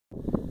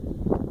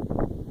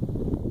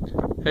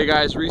Hey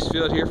guys, Reese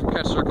Field here from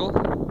Catch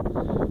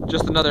Circle.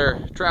 Just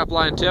another trap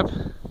line tip.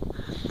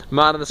 I'm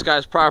out on this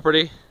guy's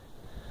property,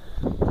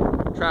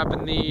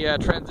 trapping the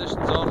transition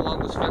zone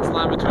along this fence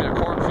line between a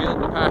cornfield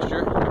and a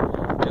pasture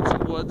in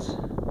some woods.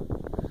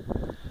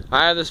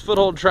 I have this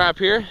foothold trap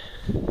here,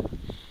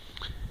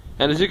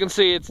 and as you can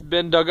see, it's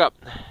been dug up,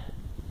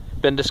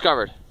 been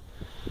discovered.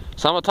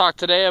 So I'm going to talk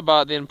today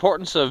about the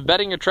importance of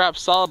bedding your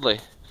traps solidly.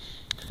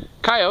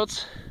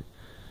 Coyotes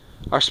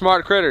are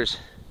smart critters.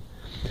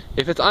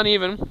 If it's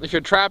uneven, if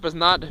your trap is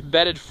not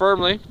bedded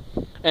firmly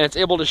and it's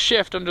able to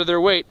shift under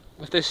their weight,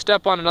 if they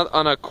step on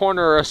a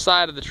corner or a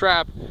side of the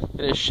trap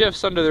and it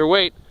shifts under their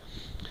weight,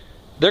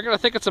 they're going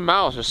to think it's a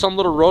mouse or some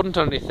little rodent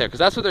underneath there, because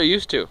that's what they're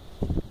used to.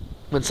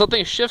 When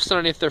something shifts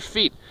underneath their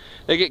feet,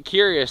 they get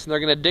curious and they're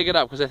going to dig it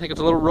up because they think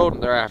it's a little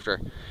rodent they're after.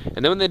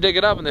 And then when they dig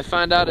it up and they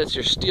find out it's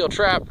your steel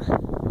trap,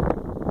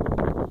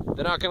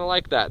 they're not going to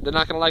like that. They're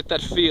not going to like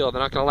that feel.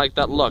 They're not going to like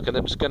that look, and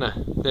they're just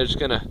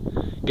gonna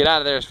get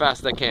out of there as fast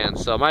as they can.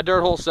 So my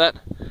dirt hole set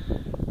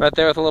right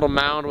there with a little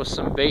mound with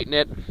some bait in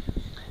it.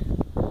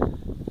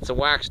 It's a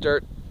wax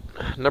dirt.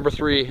 Number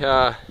 3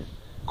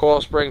 coil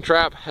spring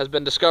trap has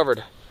been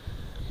discovered.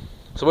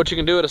 So what you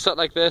can do at a set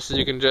like this is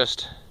you can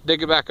just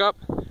dig it back up,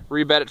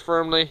 rebed it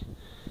firmly,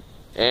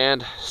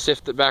 and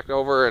sift it back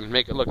over and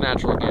make it look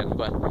natural again.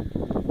 But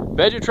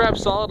bed your trap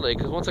solidly,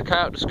 because once a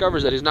coyote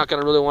discovers it, he's not going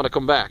to really want to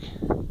come back.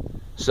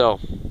 So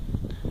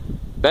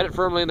bed it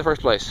firmly in the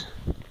first place.